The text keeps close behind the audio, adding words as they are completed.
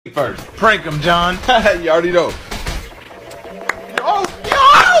First, prank him, John. You already know. Oh,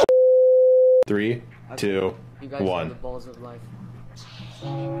 no! 3, 2, You guys 1. the balls of life.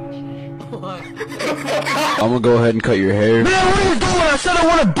 I'm gonna go ahead and cut your hair. Man, what are you doing? I said I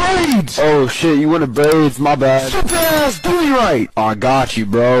wanted braids! Oh shit, you wanted braids? My bad. Stupid ass, do me right! I got you,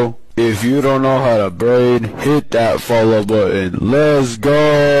 bro. If you don't know how to braid, hit that follow button. Let's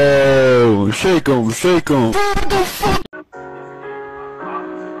go! Shake 'em, shake 'em. What the fuck?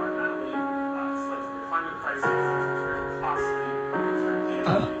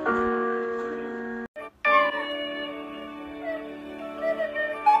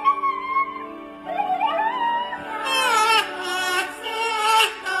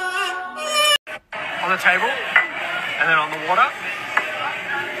 On the table, and then on the water,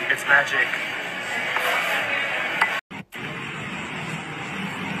 it's magic.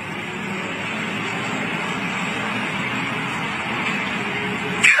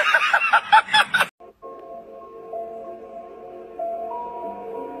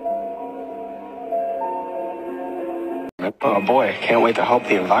 Oh boy, can't wait to help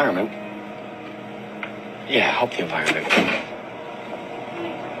the environment. Yeah, help the environment.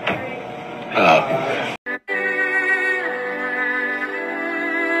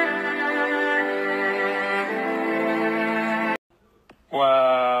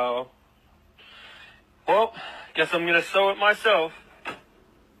 Wow. Well, guess I'm gonna sew it myself.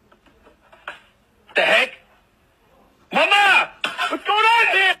 The heck? Mama! What's going on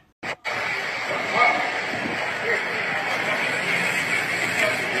here?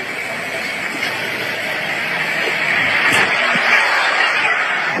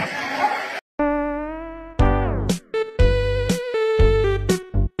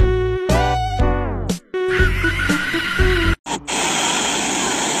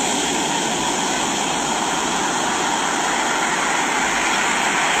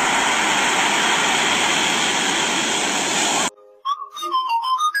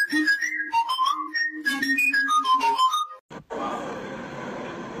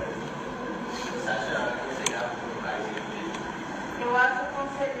 Eu acho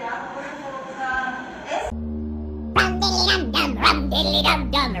aconselhável você colocar esse. Rum diddly dum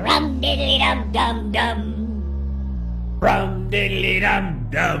dum, rum diddly dum dum dum. Rum diddly dum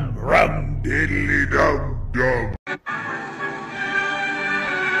dum, rum diddly dum dum.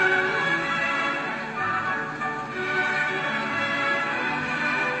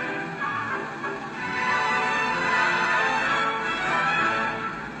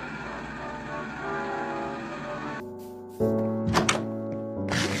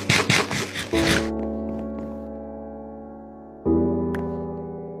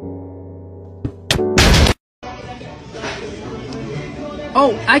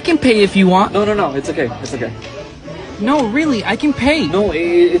 Oh, I can pay if you want. No, it's okay. It's okay. No, really, I can pay. No,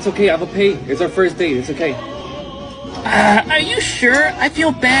 it's okay. I will pay. It's our first date. It's okay. Are you sure? I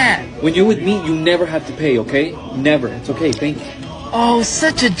feel bad. When you're with me, you never have to pay, okay? Never. It's okay. Thank you. Oh,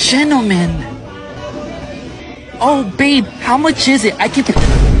 such a gentleman. Oh, babe, how much is it? I can.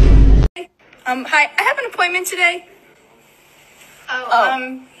 Hi, I have an appointment today.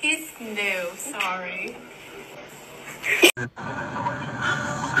 Oh, he's new, sorry.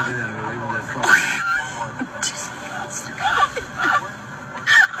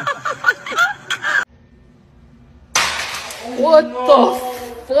 What the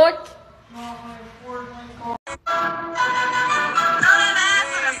fuck?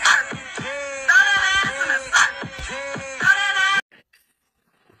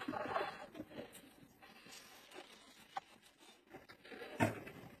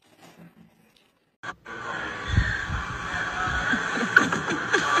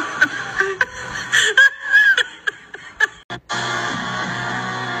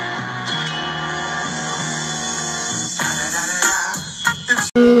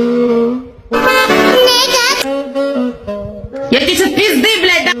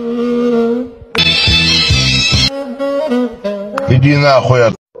 Иди нахуй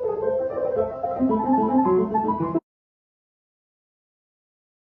от...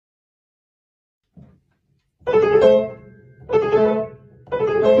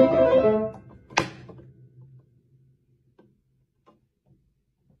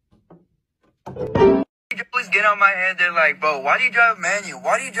 Always get on my head. They're like, bro, why do you drive a manual?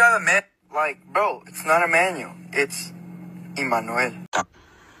 Why do you drive a manual? Like, bro, it's not a manual. It's Emmanuel.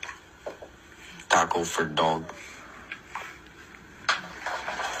 Taco for dog.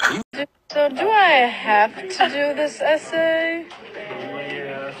 So do I have to do this essay?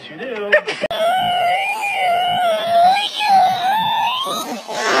 Yes, you do.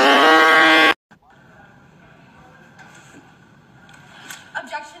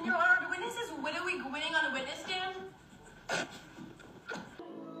 Objection.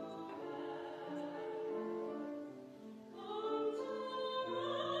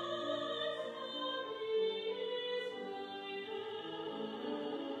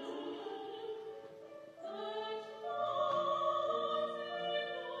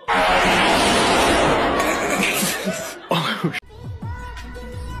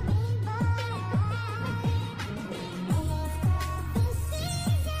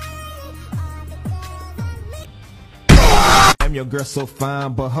 Damn, your girl so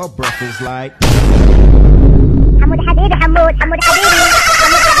fine, but her breath is like.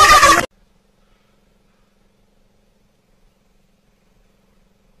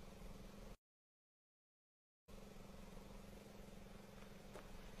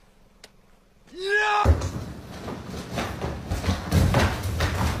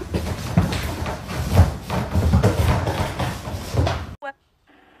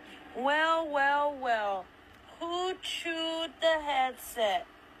 Well. Who chewed the headset?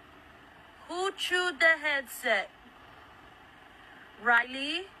 Who chewed the headset?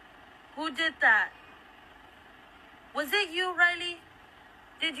 Riley? Who did that? Was it you, Riley?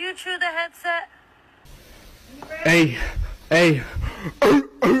 Did you chew the headset? Hey.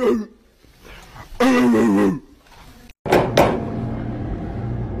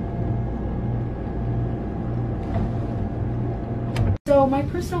 So my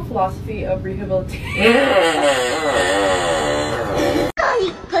personal philosophy of rehabilitation.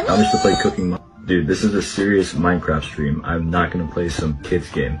 How much to play Cooking Mama? Dude, this is a serious Minecraft stream. I'm not gonna play some kids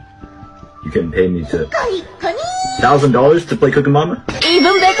game. You can pay me to $1,000 to play Cooking Mama?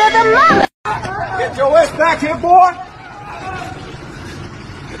 Even better than mama! Get your ass back here, boy!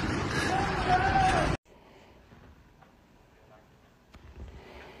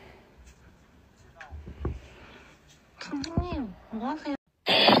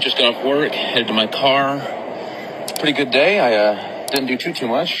 Just got off work, headed to my car. Pretty good day. I didn't do too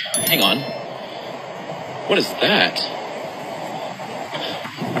much. Hang on. What is that?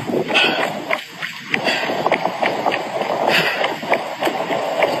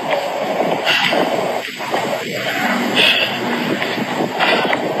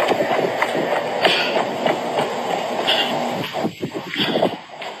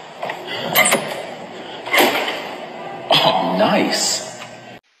 Oh, nice.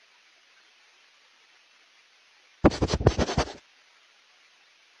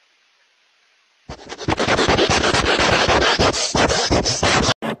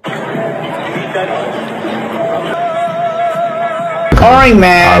 Alright,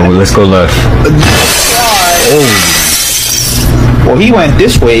 man. Well, let's go left. Oh. Well, he went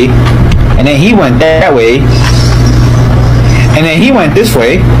this way, and then he went that way, and then he went this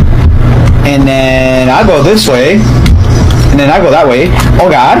way, and then I go this way, and then I go that way. Oh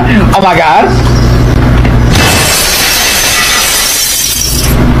God! Oh my God!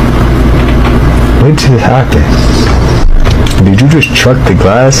 What did happen? Did you just chuck the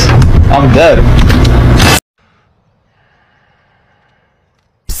glass? I'm dead.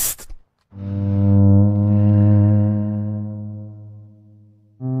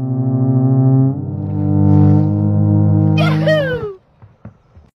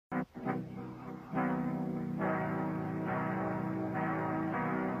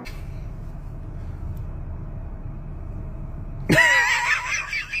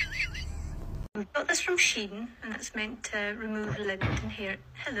 I got this from Shein, and it's meant to remove lint and hair.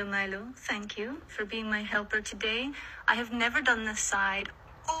 Hello, Milo. Thank you for being my helper today. I have never done this side.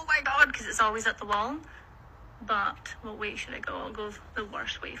 Oh my God, because it's always at the wall. But what way should I go? I'll go the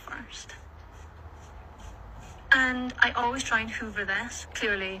worst way first. And I always try and hoover this.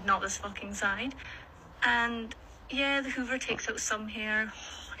 Clearly not this fucking side. And yeah, the hoover takes out some hair.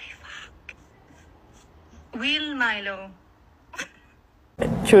 Holy fuck. Wheel Milo.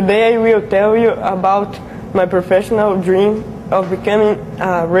 Today I will tell you about my professional dream of becoming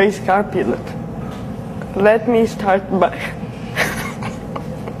a race car pilot. Let me start by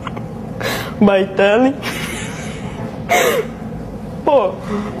telling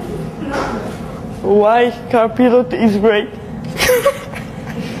why car pilot is great.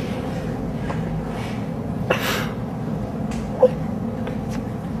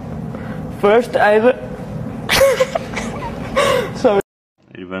 First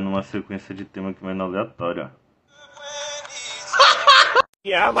Ele vai numa sequência de tema que vai na aleatória.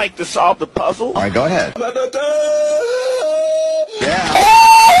 Yeah, I'd like to solve the puzzle. All right, go ahead.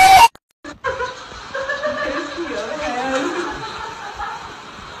 Yeah.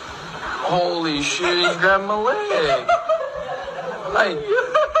 Holy shit, he grabbed my leg. Like,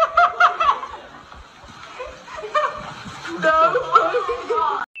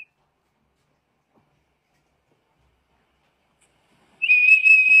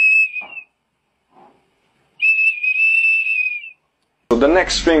 So the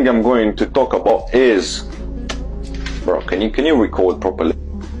next thing I'm going to talk about is, bro, can you record properly?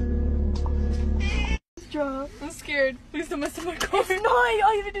 I'm scared. Please don't mess up my car. No,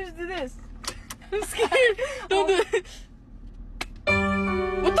 all you have to do is do this. I'm scared. Don't do it.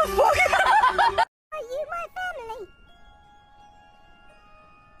 What the fuck? Are you my family?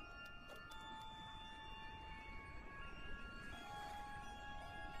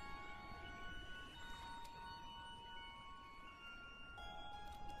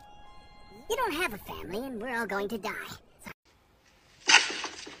 You don't have a family, and we're all going to die.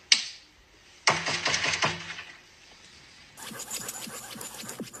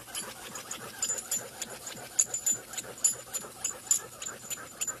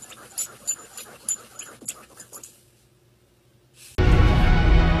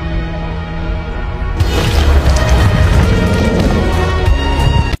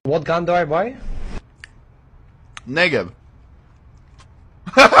 What gun do I buy? Negative.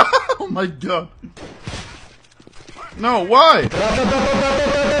 Oh my god. No, why?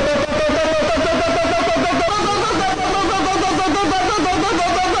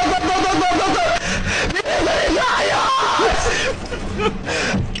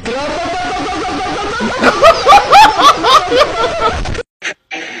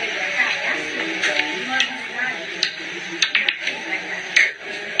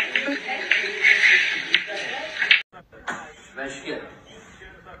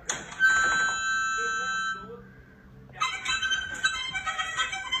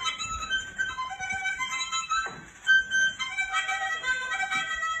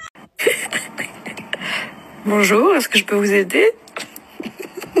 Bonjour, est-ce que je peux vous aider?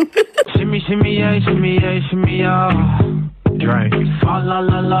 Shimmy, shimmy, yeah, shimmy, yeah, shimmy, yeah. Drink. Fa la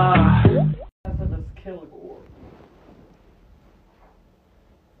la la.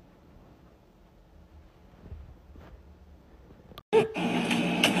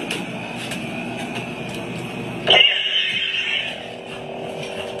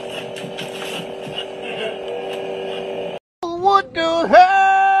 What the hell?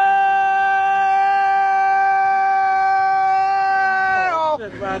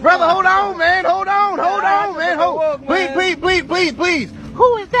 Brother, hold on, man. Hold on, man. Please.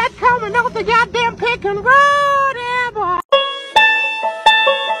 Who is that coming off the goddamn pick and roll there, boy?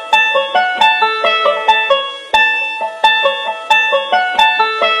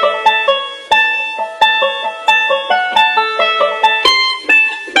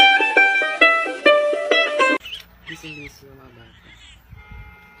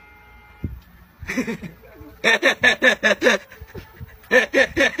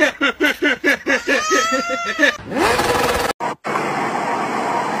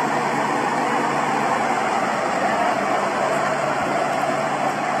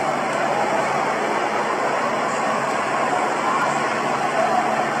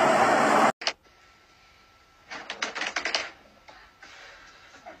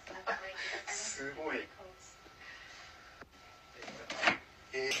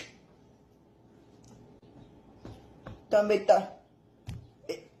 Tambita.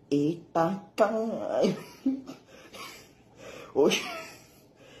 Eita, caralho. Oxe.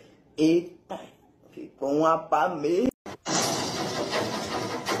 Eita. Ficou uma pá mesmo.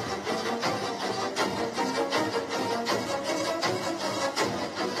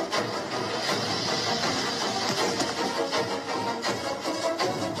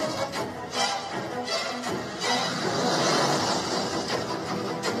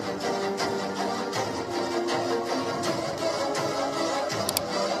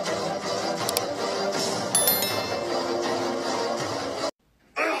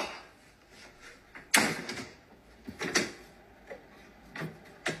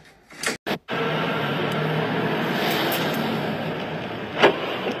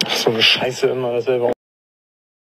 So eine Scheiße immer dasselbe.